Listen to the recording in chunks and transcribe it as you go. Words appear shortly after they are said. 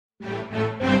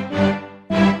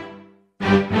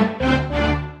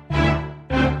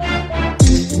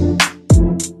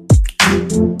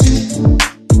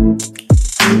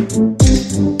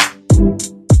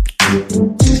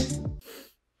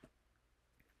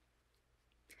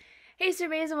Hey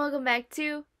surveys and welcome back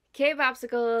to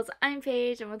K-Popsicles. I'm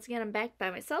Paige and once again I'm back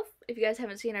by myself. If you guys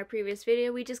haven't seen our previous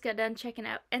video, we just got done checking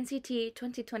out NCT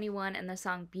 2021 and the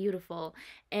song Beautiful,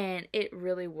 and it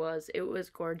really was. It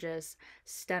was gorgeous,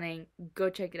 stunning.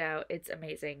 Go check it out. It's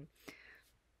amazing.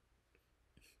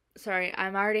 Sorry,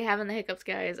 I'm already having the hiccups,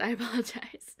 guys. I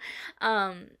apologize.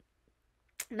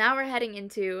 Now we're heading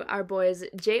into our boys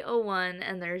JO1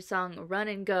 and their song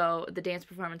Run&Go, the dance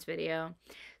performance video.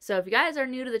 So if you guys are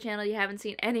new to the channel, you haven't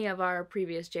seen any of our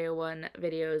previous JO1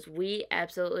 videos, we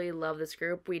absolutely love this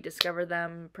group. We discovered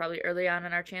them probably early on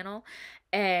in our channel,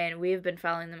 and we have been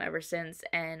following them ever since,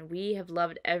 and we have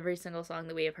loved every single song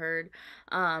that we have heard.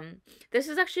 This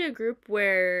is actually a group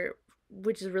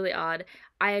which is really odd,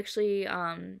 I actually,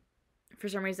 for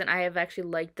some reason, I have actually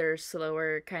liked their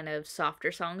slower, kind of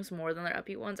softer songs more than their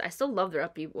upbeat ones. I still love their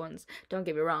upbeat ones, don't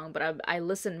get me wrong, but I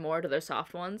listen more to their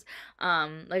soft ones.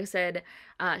 Like I said,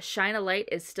 Shine a Light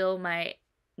is still my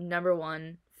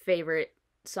 #1 favorite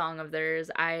song of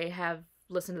theirs. I have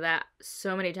listened to that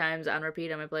so many times on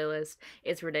repeat on my playlist.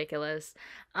 It's ridiculous.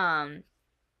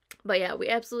 But yeah, we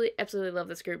absolutely love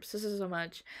this group so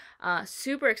much.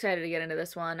 Super excited to get into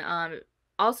this one.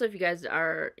 Also, if you guys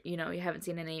are, you haven't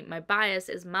seen any, my bias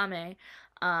is Mame,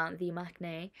 the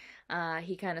maknae.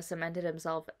 He kind of cemented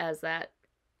himself as that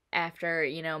after,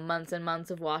 months and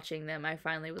months of watching them. I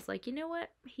finally was like, you know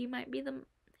what? He might be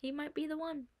the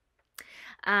one.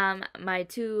 My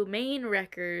two main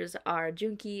wreckers are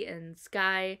Junki and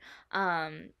Sky.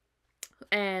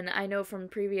 And I know from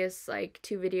previous like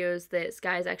 2 videos that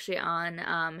Sky's actually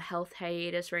on health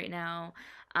hiatus right now.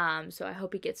 So I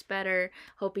hope he gets better.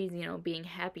 Hope he's, being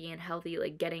happy and healthy,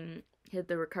 like getting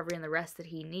the recovery and the rest that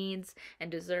he needs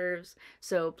and deserves.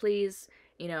 So please,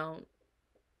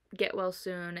 get well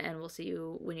soon, and we'll see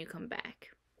you when you come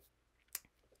back.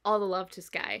 All the love to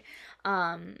Sky.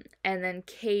 And then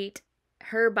Kate,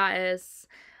 her bias,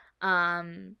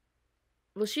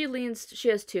 well, she has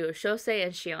two, Shosei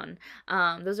and Shion.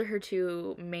 Those are her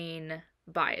two main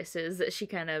biases that she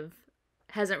kind of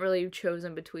hasn't really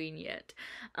chosen between yet.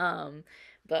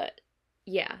 But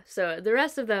yeah, so the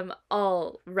rest of them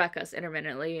all wreck us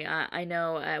intermittently. I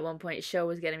know at one point Sho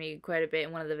was getting me quite a bit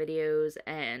in one of the videos,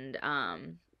 and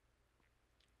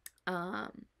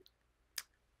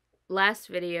last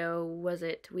video, was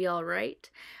it We All Right?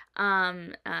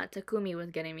 Takumi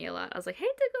was getting me a lot. I was like, hey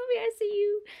Takumi, I see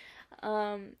you.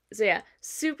 So yeah,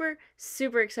 super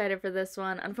excited for this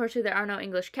one. Unfortunately, there are no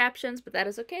English captions, but that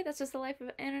is okay. That's just the life of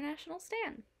an international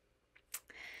stan.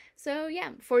 So yeah,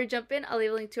 before we jump in, I'll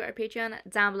leave a link to our Patreon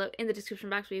down below in the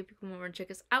description box where you can come over and check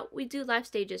us out. We do live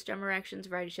stages, drama reactions,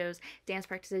 variety shows, dance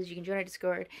practices. You can join our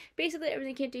Discord. Basically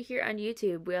everything you can't do here on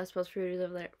YouTube. We also post videos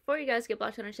over there before you guys get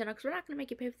blocked on our channel, because we're not going to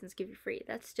make you pay for things to give you free.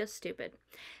 That's just stupid.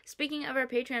 Speaking of our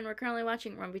Patreon, we're currently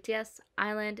watching Run BTS,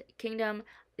 Island, Kingdom,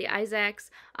 The Isaacs,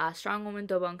 Strong Woman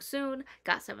Dobong Soon,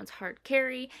 GOT7's Hard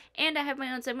Carry, and I have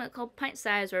my own segment called Pint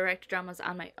Size where I react to dramas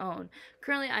on my own.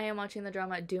 Currently, I am watching the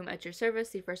drama Doom at Your Service.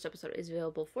 The first episode is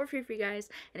available for free for you guys,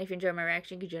 and if you enjoy my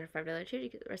reaction, you can join a $5 tier to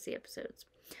get the rest of the episodes.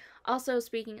 Also,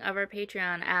 speaking of our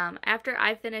Patreon, after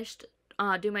I finished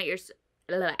Doom at Your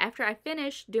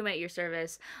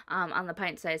Service on the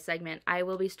Pint Size segment, I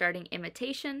will be starting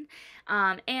Imitation,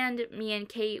 and me and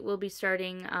Kate will be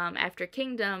starting, after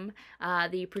Kingdom,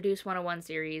 the Produce 101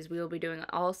 series. We will be doing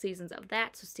all seasons of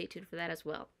that, so stay tuned for that as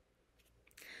well.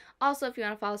 Also, if you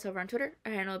want to follow us over on Twitter,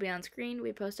 our handle will be on screen.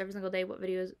 We post every single day what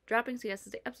video is dropping, so you guys can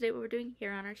stay up to date what we're doing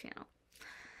here on our channel.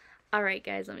 Alright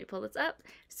guys, let me pull this up.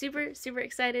 Super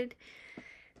excited.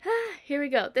 Here we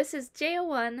go. This is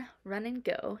JO1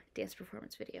 Run&Go dance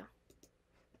performance video.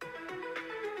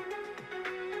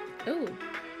 Ooh.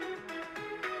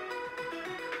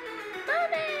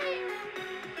 Mommy!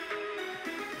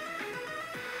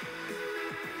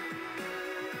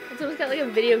 It's almost got like a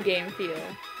video game feel.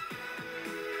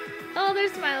 Oh,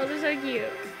 their smiles are so cute.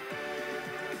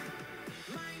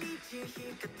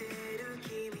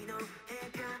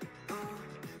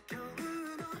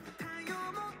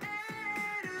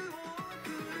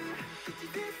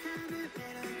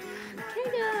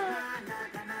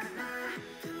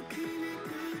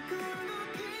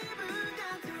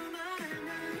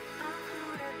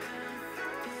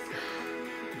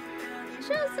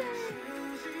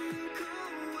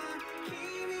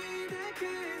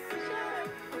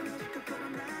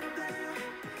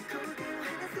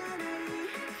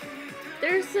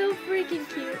 They're so freaking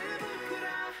cute.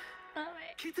 Oh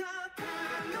my.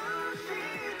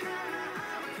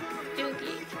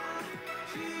 Junki.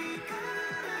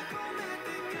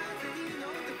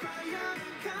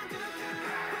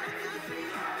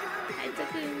 Hi,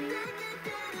 Takumi.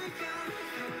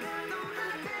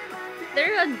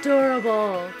 They're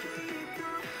adorable.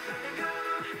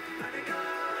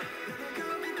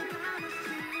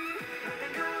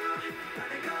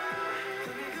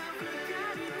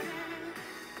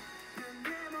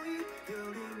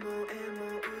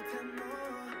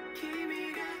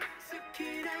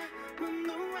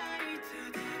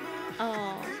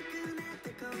 Oh.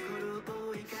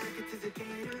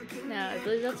 No, I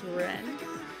believe that's Ren.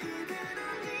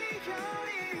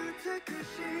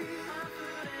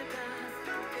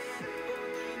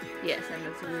 Yes, and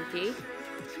that's Ruki.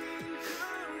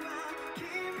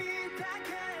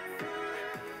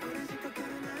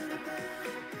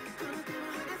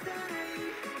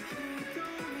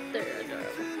 They're adorable.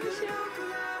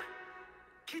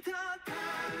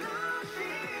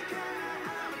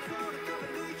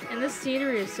 And the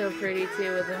scenery is so pretty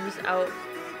too, with them just out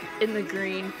in the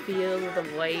green field with the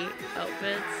white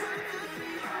outfits.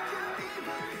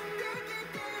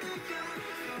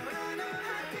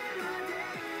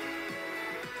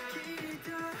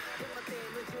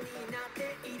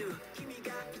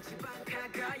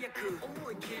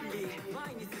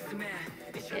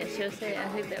 Yeah, Shosei, I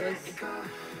think that was...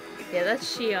 Yeah,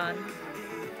 that's Shion.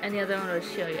 And the other one was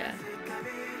Shoya.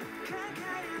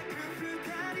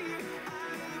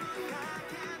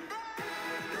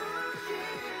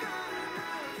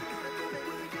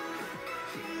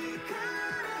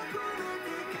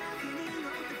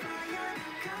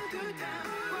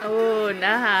 Oh,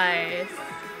 nice.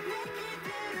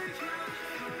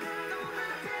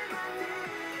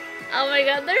 Oh my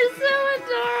god, they're so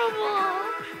adorable.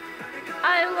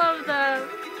 I love them.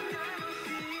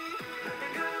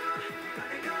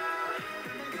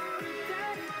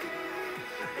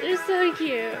 They're so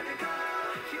cute.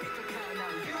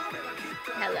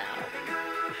 Hello.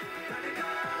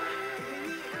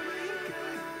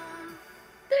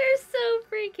 They're so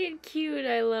freaking cute.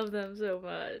 I love them so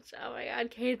much. Oh my god,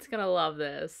 Kate's gonna love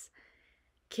this.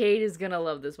 Kate is gonna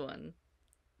love this one.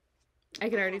 I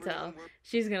can already tell.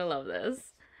 She's gonna love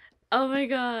this. Oh my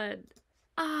god.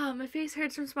 Ah, my face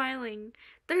hurts from smiling.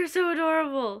 They're so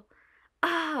adorable.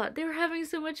 Ah, they were having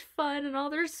so much fun and all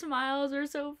their smiles are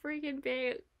so freaking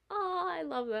big. Oh, I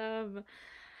love them.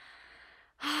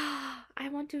 I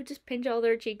want to just pinch all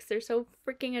their cheeks. They're so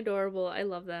freaking adorable. I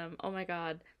love them. Oh my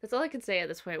god. That's all I can say at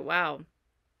this point. Wow.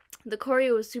 The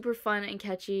choreo was super fun and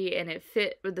catchy, and it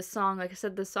fit with the song. Like I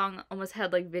said, the song almost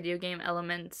had like video game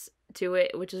elements to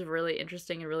it, which is really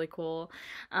interesting and really cool.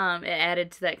 It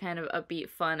added to that kind of upbeat,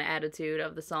 fun attitude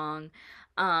of the song.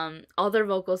 All their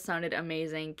vocals sounded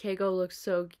amazing. Keiko looks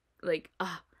so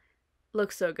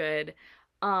looks so good.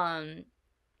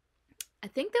 I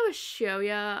think that was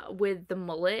Shoya with the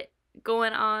mullet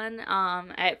going on.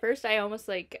 At first I almost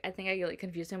like I think I like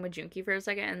confused him with Junki for a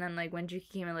second, and then like when Junki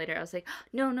came in later, I was like,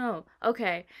 no,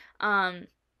 okay.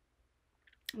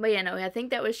 But yeah, no, I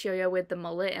think that was Shoya with the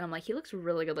mullet, and I'm like, he looks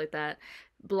really good like that.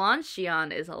 Blonde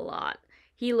Shion is a lot.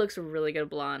 He looks really good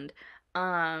blonde.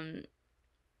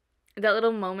 That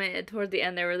little moment toward the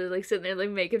end there where they're like sitting there like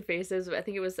making faces. I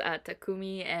think it was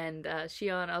Takumi and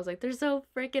Shion. I was like, they're so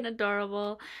freaking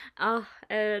adorable.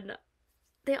 And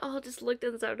they all just looked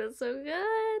and sounded so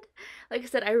good. Like I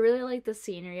said, I really like the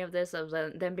scenery of this, of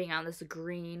them being on this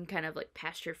green kind of like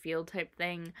pasture field type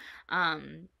thing.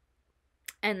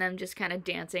 And them just kind of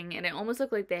dancing, and it almost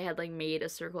looked like they had like made a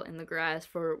circle in the grass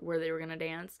for where they were gonna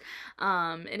dance.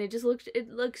 And it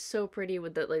looked so pretty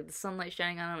with the sunlight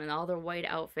shining on them and all their white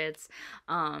outfits.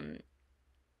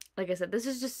 Like I said, this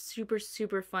is just super,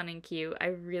 super fun and cute. I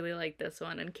really like this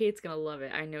one, and Kate's gonna love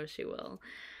it. I know she will.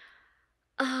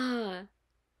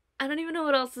 I don't even know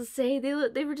what else to say.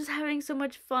 They were just having so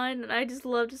much fun, and I just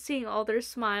loved seeing all their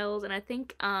smiles. And I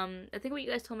think what you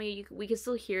guys told me, we can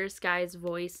still hear Sky's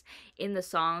voice in the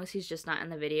songs. He's just not in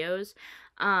the videos.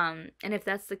 And if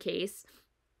that's the case,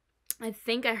 I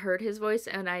think I heard his voice,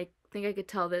 and I think I could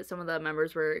tell that some of the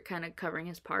members were kind of covering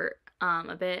his part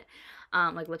a bit.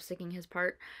 Like lip syncing his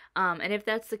part. And if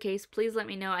that's the case, please let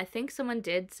me know. I think someone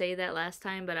did say that last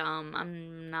time, but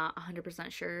I'm not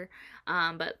 100% sure.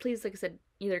 But please, like I said,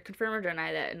 either confirm or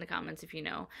deny that in the comments if you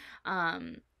know.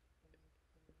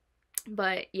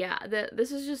 But yeah,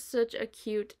 this is just such a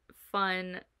cute,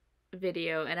 fun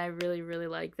video, and I really, really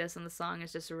like this. And the song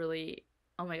is just really,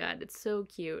 oh my god, it's so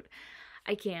cute.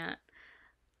 I don't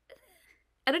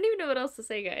even know what else to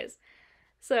say, guys.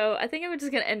 So I think I'm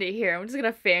just gonna end it here. I'm just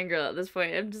gonna fangirl at this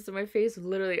point. I'm just, my face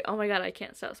literally, oh my god, I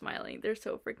can't stop smiling. They're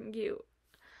so freaking cute.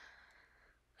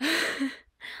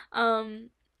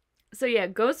 So yeah,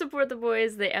 go support the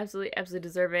boys. They absolutely, absolutely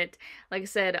deserve it. Like I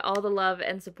said, all the love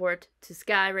and support to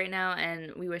Sky right now,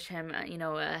 and we wish him,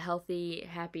 a healthy,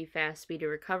 happy, fast, speedy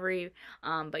recovery.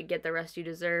 But get the rest you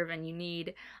deserve and you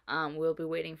need. We'll be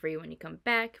waiting for you when you come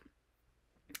back.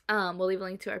 We'll leave a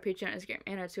link to our Patreon, Instagram,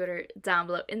 and our Twitter down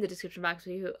below in the description box.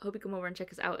 We hope you come over and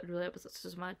check us out. It really helps us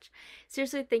so much.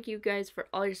 Seriously, thank you guys for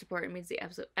all your support. It means the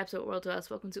absolute world to us.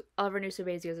 Welcome to all of our new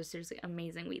surveys. You guys are seriously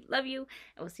amazing. We love you,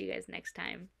 and we'll see you guys next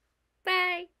time.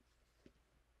 Bye!